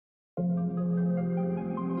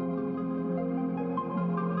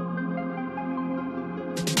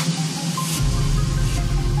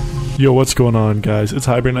Yo, what's going on, guys? It's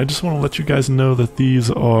Hybrid, and I just want to let you guys know that these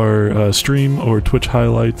are stream or Twitch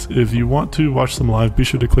highlights. If you want to watch them live, be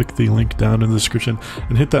sure to click the link down in the description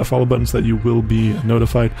and hit that follow button so that you will be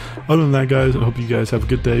notified. Other than that, guys, I hope you guys have a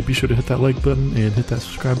good day. Be sure to hit that like button and hit that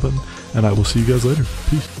subscribe button, and I will see you guys later.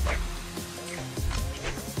 Peace.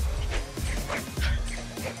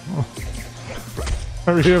 Oh.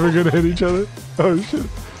 Are we ever gonna hit each other? Oh shit.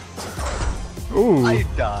 Ooh. I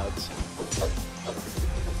dodged.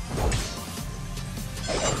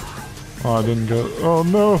 Oh, I didn't go. Oh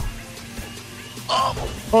no!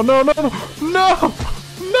 Oh no, no, no! No!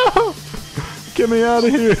 No! Get me out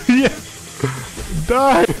of here! Yes!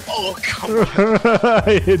 Die! Oh, come on!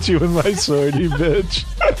 I hit you with my sword, you bitch!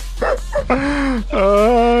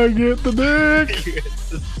 Get the dick!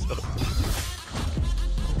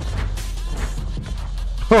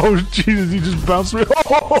 Oh, Jesus, he just bounced me.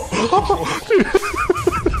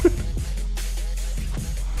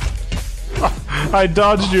 I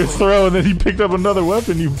dodged your throw and then he picked up another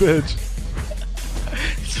weapon, you bitch.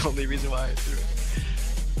 It's the only reason why I threw it.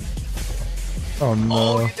 Oh no.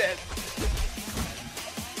 Oh, you're dead.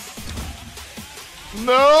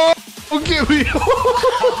 No! Get me!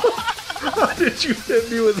 How did you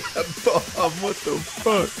hit me with that bomb? What the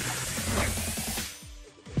fuck?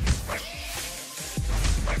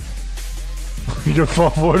 You gonna fall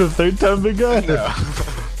forward a third time, big guy? No.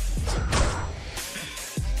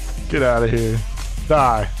 Get out of here.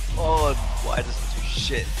 Die. Oh, why doesn't do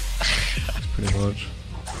shit? Pretty much.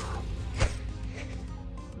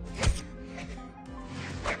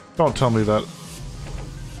 Don't tell me that.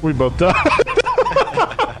 We both died.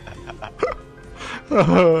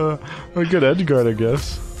 A good edge guard, I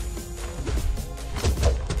guess.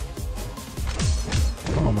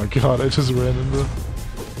 Oh my god, I just ran into...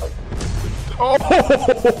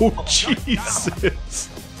 Oh, Jesus!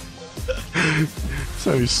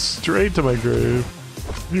 Sent me straight to my grave.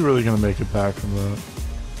 You really gonna make it back from that?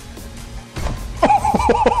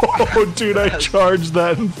 Oh, dude, I charged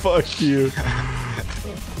that and fuck you.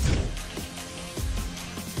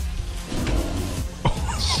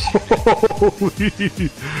 Holy,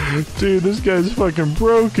 dude, this guy's fucking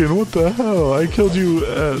broken. What the hell? I killed you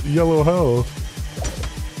at yellow health.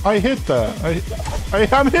 I hit that.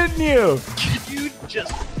 I'm hitting you. You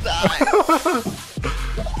just died.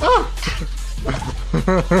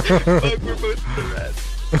 Fuck, we're both the red.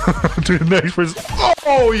 Dude, next person.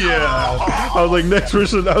 Oh yeah! I was like, next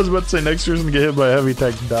person. I was about to say next person to get hit by a heavy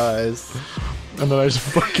attack dies, and then I just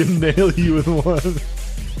fucking nail you with one.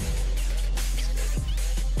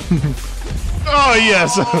 Oh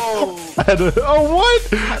yes! Oh. Oh what?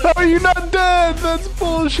 How are you not dead? That's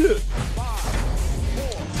bullshit.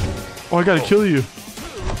 Oh, I gotta kill you.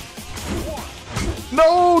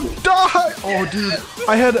 No, die! Oh, dude,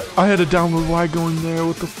 I had a downward Y going there.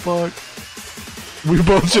 What the fuck? We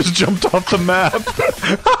both just jumped off the map.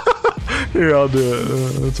 Here, I'll do it.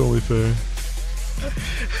 That's only fair.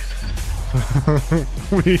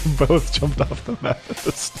 We both jumped off the map at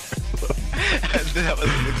the start. And then I was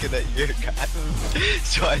looking at your guy,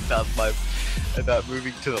 so I thought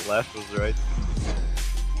moving to the left was right.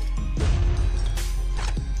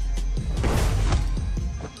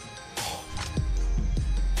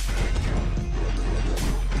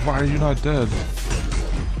 Why are you not dead?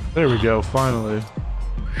 There we go, finally.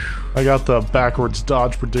 I got the backwards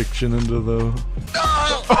dodge prediction into the...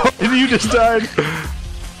 Oh, and you just died!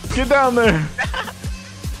 Get down there!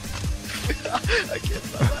 I can't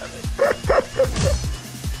stop laughing.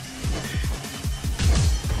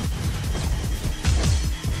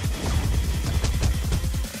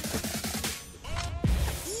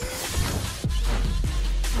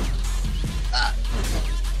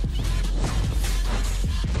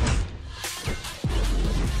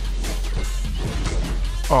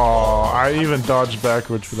 Oh, I even dodged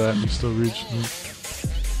backwards for that and you still reached me.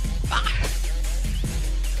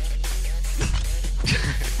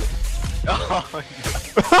 Oh,